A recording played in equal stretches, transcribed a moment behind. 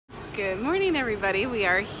Good morning, everybody. We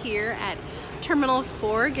are here at Terminal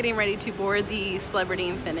 4 getting ready to board the Celebrity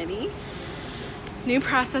Infinity. New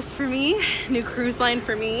process for me, new cruise line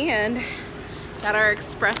for me, and got our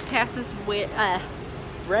express passes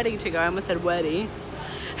ready to go. I almost said weddy.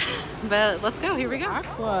 But let's go, here we go.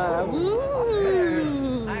 Aqua,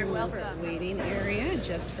 woo! Hi, welcome. Waiting area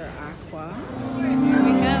just for Aqua. Here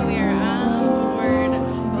we go, we are on board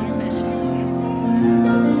officially.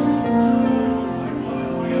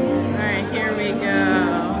 Alright, here we go.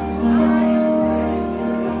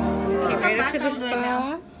 Okay, right up to the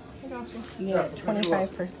spa. You get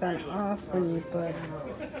 25% off when you book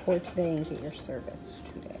for today and get your service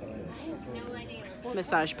today.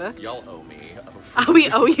 Massage book. Y'all owe me. Oh, we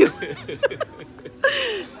owe you.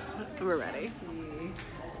 We're ready.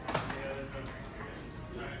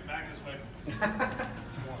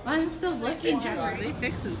 I'm still looking, Jeff. They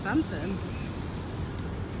fixing something.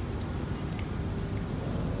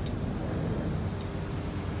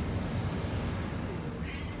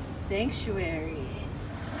 Sanctuary.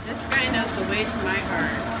 This guy knows the way to my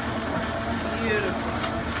heart. Beautiful.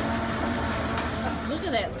 Look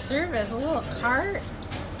at that service, a little cart.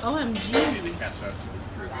 OMG.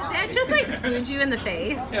 That just like spoons you in the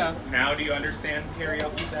face. Yeah. Now do you understand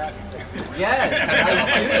karaoke, Zach? Yes,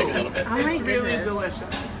 I do. A little bit. Oh my It's really goodness.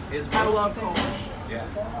 delicious. It's I love Polish. Yeah.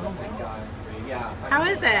 Oh my god. Yeah. How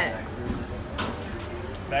is it?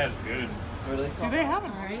 That is good. Really? Do they have it?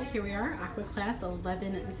 Alright, here we are, Aqua Class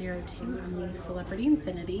 1102 on the Celebrity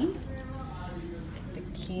Infinity. Get the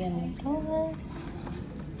key in the door.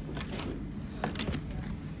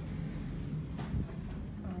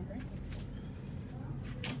 Alright.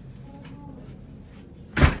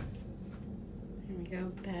 Here we go,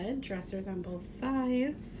 bed, dressers on both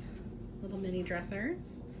sides. Little mini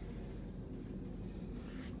dressers.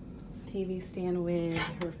 TV stand with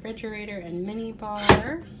refrigerator and mini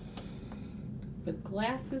bar. With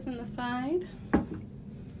glasses on the side,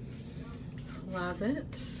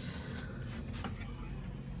 closet,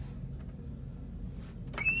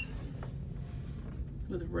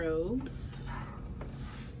 with robes,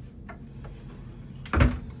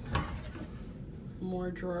 more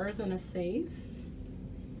drawers and a safe,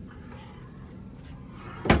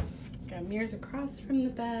 got mirrors across from the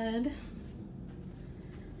bed,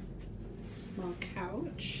 small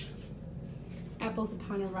couch. Apples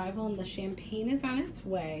upon arrival and the champagne is on its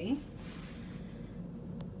way.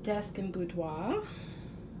 Desk and boudoir.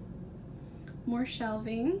 More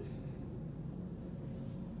shelving.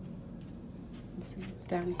 Let's see what's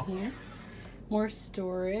down here. More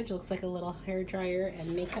storage. Looks like a little hair dryer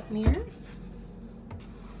and makeup mirror.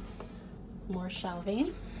 More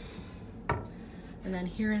shelving. And then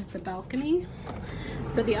here is the balcony.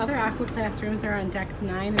 So the other Aqua Class rooms are on deck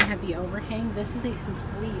 9 and have the overhang. This is a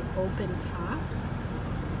complete open top.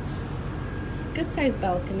 Good size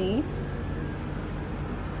balcony.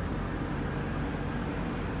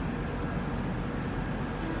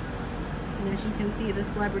 And as you can see, the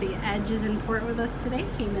Celebrity Edge is in port with us today.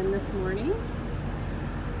 Came in this morning.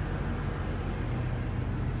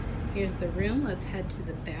 Here's the room. Let's head to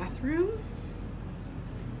the bathroom.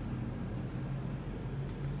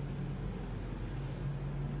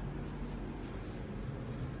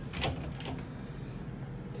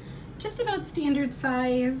 Just about standard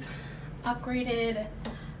size, upgraded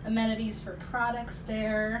amenities for products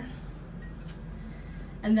there.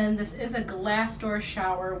 And then this is a glass door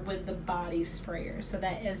shower with the body sprayer, so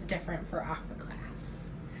that is different for Aqua Class.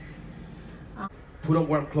 Put on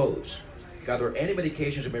warm clothes. Gather any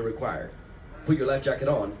medications you may require. Put your life jacket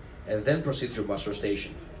on, and then proceed to your master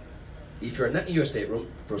station. If you are not in your stateroom,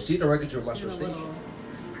 proceed directly to your master station.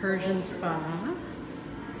 Persian spa.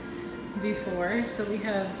 Before, so we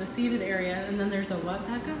have the seated area, and then there's a what,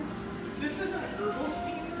 Becca? This is an herbal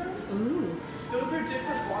steam room. Ooh. Those are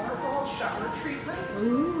different waterfall shower treatments.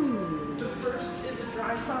 Ooh. The first is a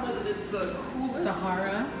dry sauna that is the coolest.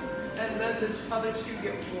 Sahara. And then the other two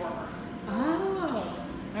get warmer. Oh.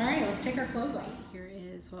 Alright, let's take our clothes off. Here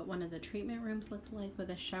is what one of the treatment rooms looked like with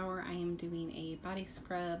a shower. I am doing a body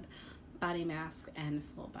scrub, body mask, and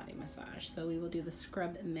full body massage. So we will do the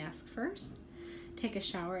scrub and mask first. Take a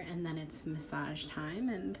shower, and then it's massage time,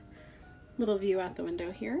 and little view out the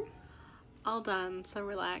window here. All done, so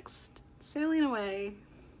relaxed, sailing away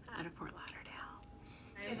out of Fort Lauderdale.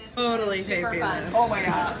 Totally taping this. Oh my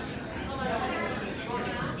gosh.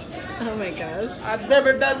 Oh my gosh. I've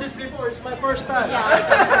never done this before. It's my first time.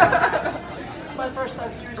 Yeah, it's my first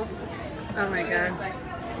time. Seriously. Oh my god.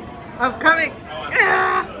 I'm coming.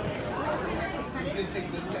 Ah!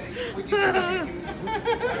 I've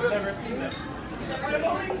never seen this. I've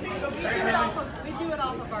only seen the We do it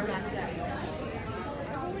off of our back deck.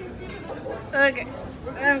 Okay,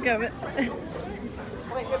 I'm coming.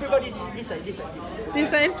 Wait, everybody, this side. This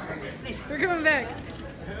side? Please. We're coming back.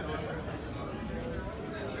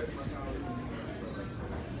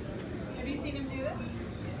 Have you seen him do this?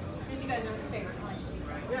 Because you guys are his favorite clients.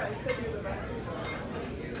 Yeah, he said you're the best.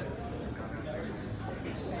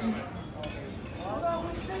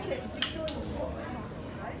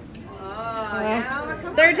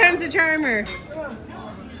 Third time's the charmer.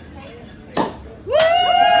 Woo!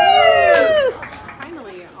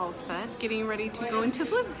 Finally all set, getting ready to go into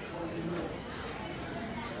blue.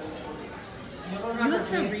 You look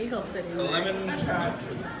so regal sitting there.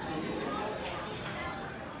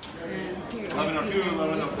 11:02,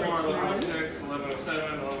 11:04, 11:06,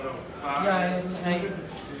 11:07, 11:05. Yeah,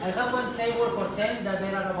 I have one table for 10 that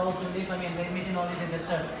they are about to leave. I mean, they're missing only the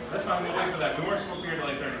dessert. That's fine, we'll wait for that. We weren't supposed to be here till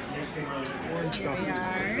 8:30, so we just came early.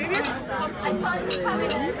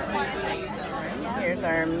 Here's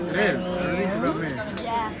our menu. It is. Everything's about me.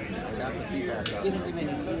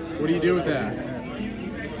 What do you do with that?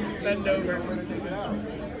 Bend over.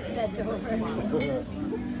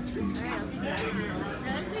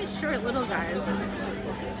 These short little guys.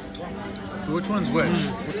 So which one's which?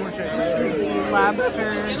 Which one should I Lobster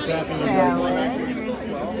salad.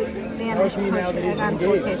 Spanish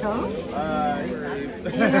potato.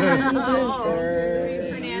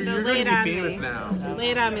 Fernando, You're lay going it to on be famous me. now. Lay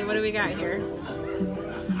it on me. What do we got here?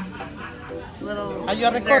 Little. Are you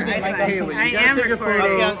recording, Michael? Haley, I you am gotta take a photo.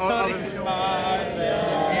 recording. Okay, I'm sorry.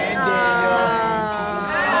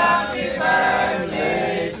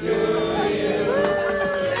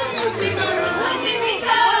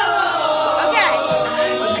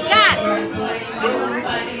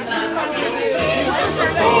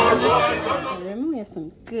 We have some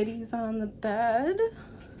goodies on the bed.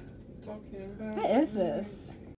 What is this?